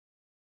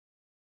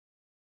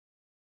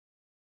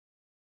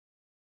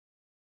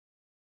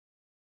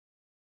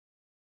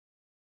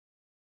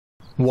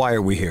Why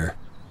are we here?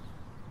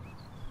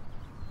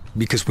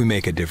 Because we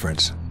make a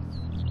difference.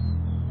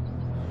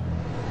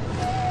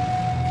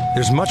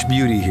 There's much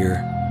beauty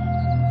here,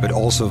 but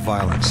also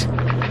violence.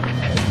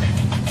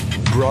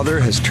 Brother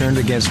has turned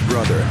against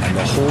brother, and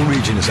the whole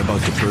region is about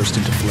to burst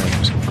into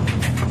flames.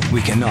 We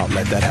cannot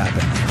let that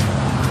happen.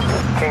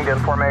 Kingdom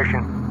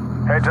formation.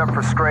 Heads up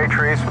for stray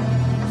trees.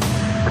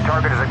 The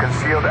target is a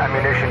concealed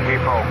ammunition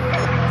depot.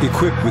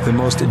 Equipped with the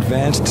most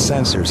advanced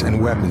sensors and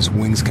weapons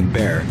wings can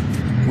bear,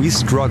 we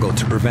struggle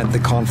to prevent the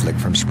conflict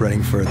from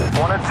spreading further.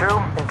 1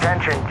 and 2,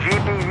 intention,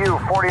 GPU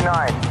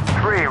 49.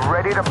 3,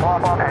 ready to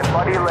pop up and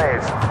buddy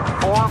lays.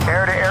 4,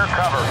 air-to-air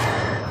cover.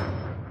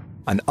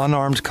 An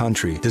unarmed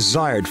country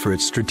desired for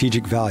its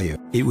strategic value,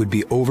 it would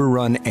be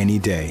overrun any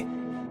day.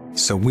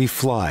 So we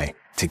fly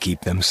to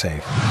keep them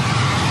safe.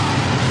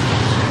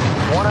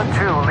 1 and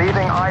 2,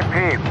 leaving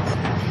IP.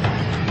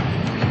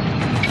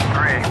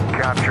 3,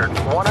 captured.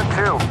 1 and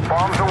 2,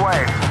 bombs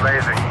away.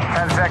 Lazy.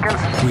 10 seconds.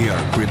 We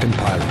are Gripen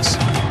pilots.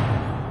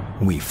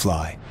 We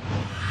fly.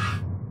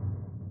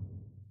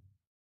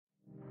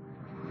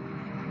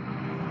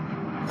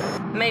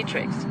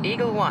 Matrix,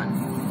 Eagle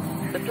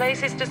 1. The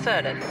place is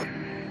deserted.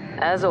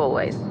 As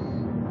always.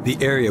 The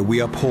area we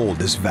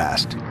uphold is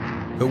vast,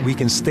 but we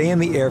can stay in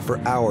the air for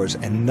hours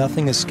and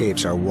nothing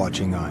escapes our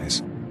watching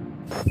eyes.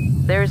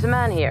 There is a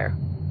man here.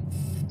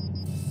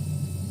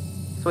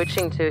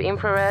 Switching to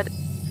infrared.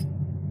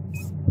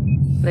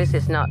 This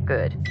is not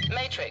good.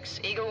 Matrix,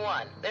 Eagle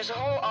 1. There's a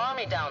whole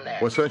army down there.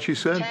 What's that she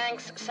said?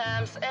 Tanks,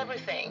 SAMs,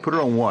 everything. Put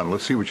her on 1.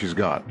 Let's see what she's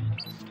got.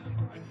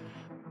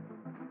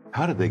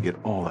 How did they get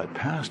all that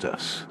past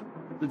us?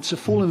 It's a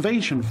full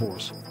invasion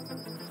force.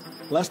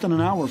 Less than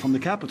an hour from the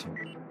capital.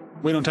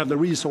 We don't have the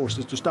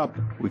resources to stop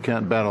them. We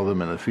can't battle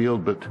them in the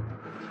field, but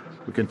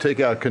we can take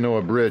out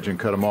Kanoa Bridge and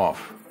cut them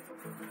off.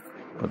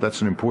 But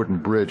that's an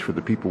important bridge for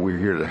the people we're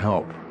here to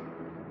help.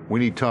 We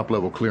need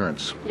top-level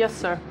clearance. Yes,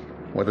 sir.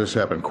 Let this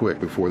happen quick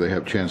before they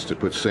have a chance to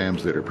put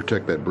SAMs there to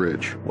protect that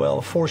bridge.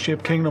 Well,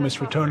 4-ship Kingdom is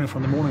returning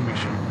from the morning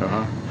mission.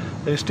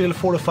 They're still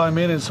 45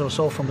 minutes or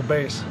so from the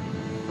base.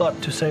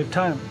 But to save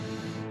time,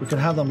 we can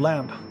have them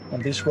land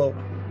on this road.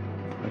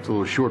 That's a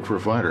little short for a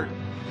fighter.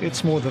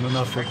 It's more than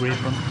enough for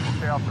Gripen.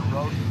 Stay off the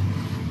road.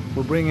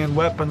 We'll bring in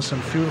weapons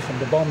and fuel from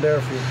the bombed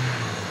airfield.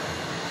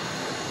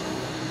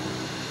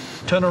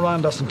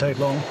 Turnaround doesn't take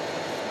long.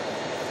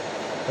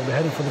 They'll be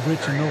heading for the bridge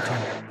in no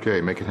time.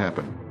 Okay, make it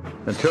happen.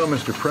 And tell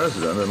Mr.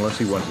 President, unless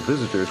he wants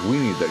visitors, we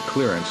need that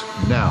clearance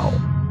now.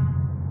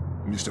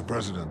 Mr.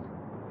 President.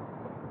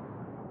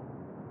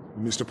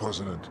 Mr.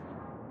 President,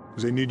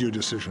 they need your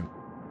decision.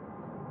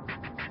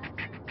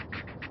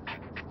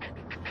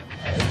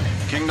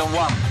 Kingdom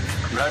 1,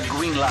 red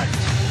green light.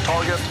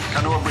 Target,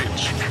 Kanoa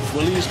Bridge.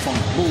 Release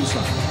point,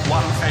 bullseye.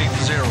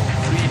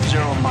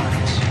 18030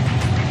 miles.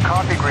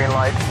 Copy, green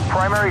light.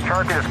 Primary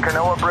target is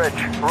Kanoa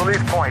Bridge.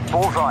 Release point,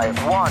 bullseye,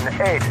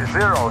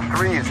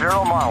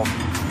 18030 miles.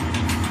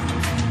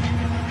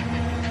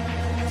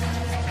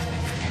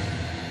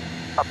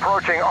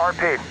 Approaching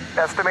RP.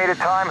 Estimated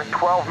time,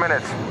 12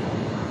 minutes.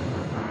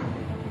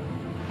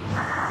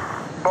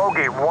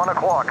 Bogey, 1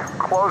 o'clock.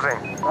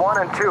 Closing. 1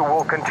 and 2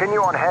 will continue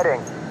on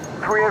heading.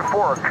 3 and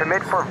 4,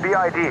 commit for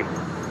VID.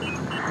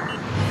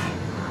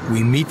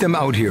 We meet them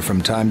out here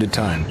from time to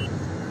time.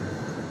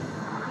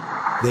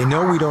 They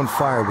know we don't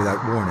fire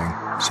without warning,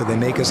 so they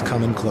make us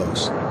come in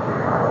close.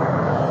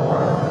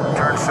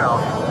 Turn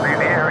south. Leave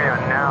the area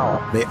now.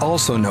 They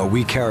also know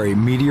we carry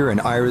Meteor and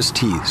Iris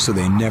teeth, so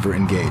they never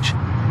engage.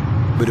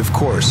 But of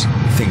course,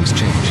 things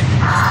change.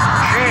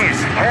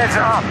 Jeez, heads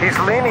up. He's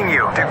leaning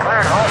you.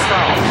 Declared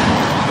hostile.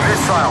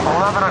 Missile,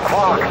 11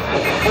 o'clock.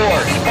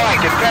 4, spy,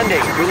 defending.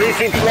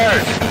 Releasing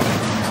flares.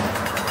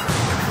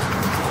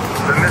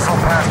 The missile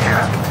passed you.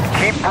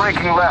 Keep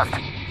braking left.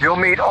 You'll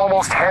meet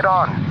almost head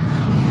on.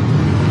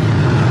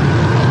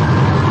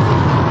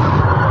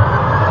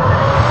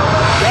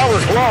 That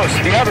was close.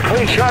 You have a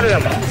clean shot at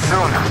him.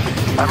 Soon.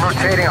 I'm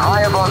rotating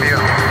high above you.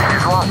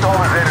 He's lost all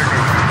his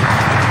energy.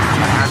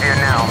 I have you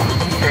now.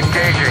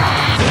 Engaging.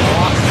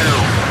 Lock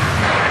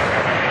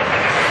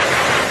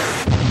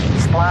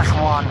 2. Splash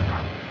 1.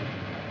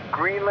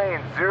 Green lane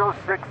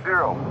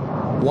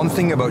 060. One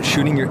thing about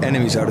shooting your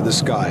enemies out of the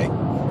sky,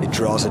 it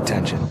draws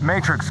attention.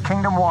 Matrix,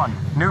 Kingdom 1.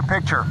 New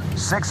picture.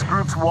 6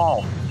 groups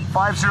wall.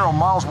 50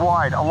 miles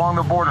wide along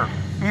the border.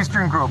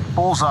 Eastern group,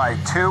 bullseye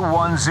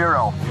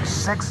 210.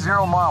 60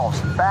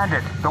 miles.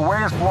 Bandit, the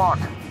way is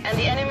blocked. And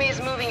the enemy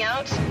is moving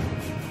out?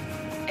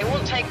 It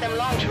won't take them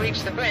long to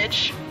reach the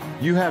bridge.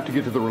 You have to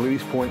get to the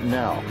release point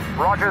now.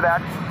 Roger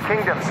that.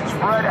 Kingdoms,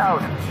 spread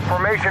out.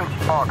 Formation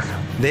box.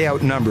 They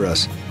outnumber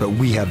us, but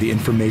we have the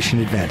information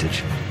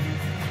advantage.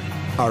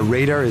 Our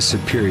radar is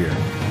superior.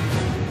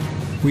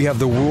 We have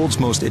the world's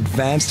most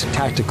advanced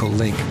tactical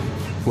link.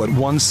 What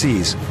one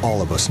sees,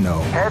 all of us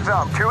know. Heads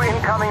up, 2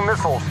 incoming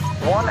missiles.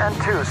 1 and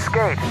 2,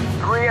 skate.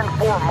 3 and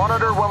 4,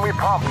 monitor when we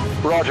pump.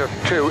 Roger,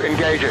 2,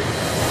 engaging.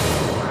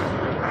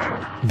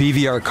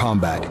 BVR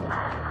Combat.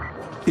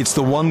 It's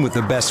the one with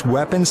the best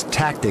weapons,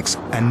 tactics,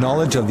 and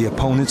knowledge of the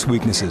opponent's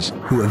weaknesses,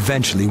 who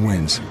eventually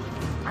wins.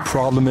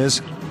 Problem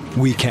is,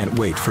 we can't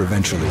wait for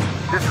eventually.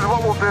 This is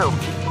what we'll do.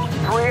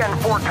 3 and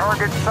 4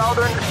 target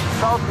southern,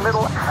 south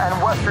middle,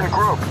 and western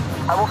group.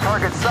 I will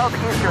target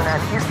southeastern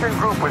and eastern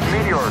group with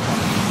meteors.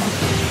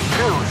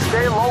 2,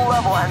 stay low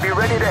level and be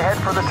ready to head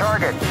for the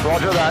target.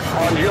 Roger that.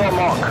 On your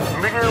mark.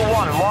 Meteor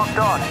 1 locked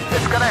on.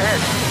 It's gonna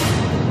hit.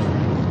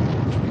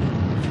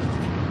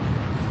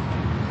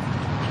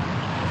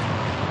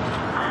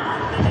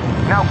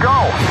 Now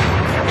go!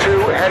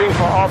 2 heading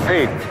for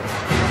RP.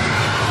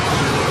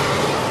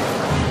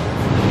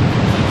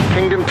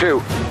 Kingdom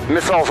 2,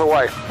 missiles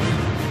away.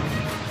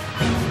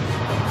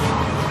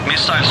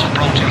 Missiles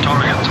approaching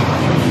target.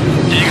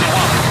 Eagle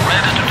 1,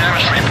 ready to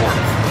damage report.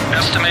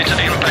 Estimated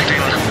impact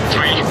in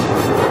 3,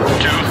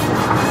 2,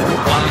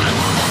 1,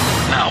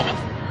 now.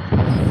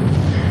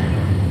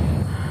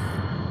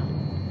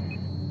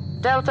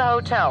 Delta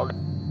Hotel.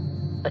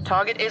 The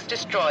target is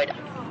destroyed.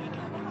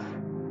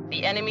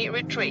 The enemy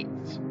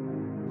retreats.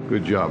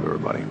 Good job,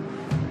 everybody.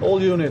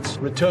 All units,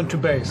 return to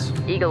base.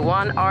 Eagle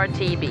 1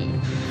 RTB.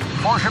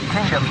 Warship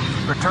Kingdom,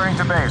 returning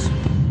to base.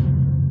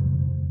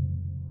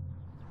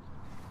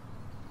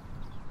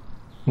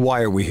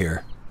 Why are we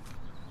here?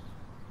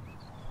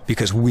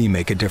 Because we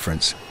make a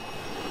difference.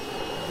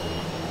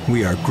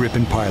 We are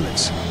Gripen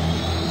pilots.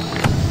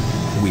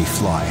 We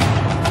fly.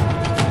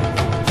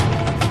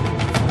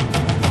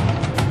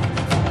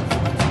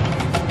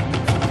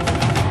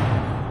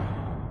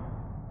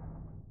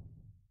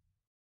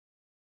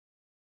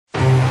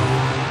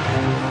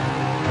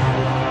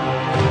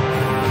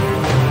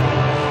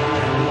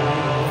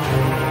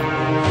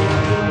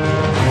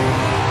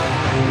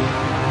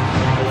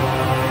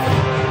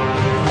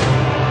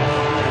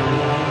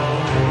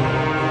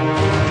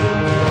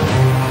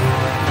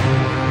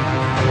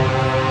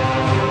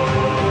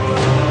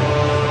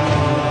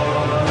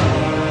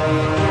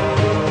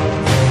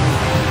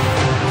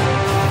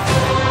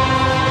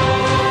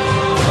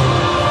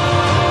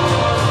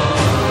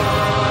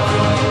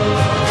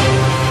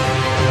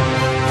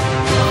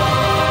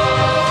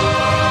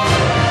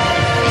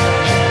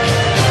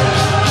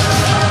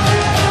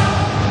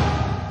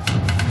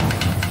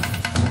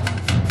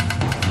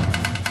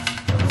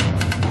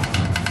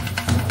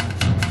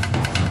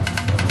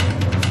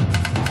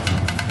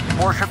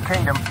 Warship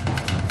Kingdom,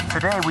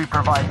 today we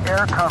provide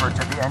air cover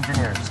to the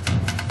engineers.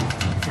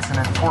 It's an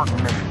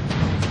important mission.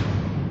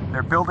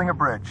 They're building a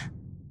bridge.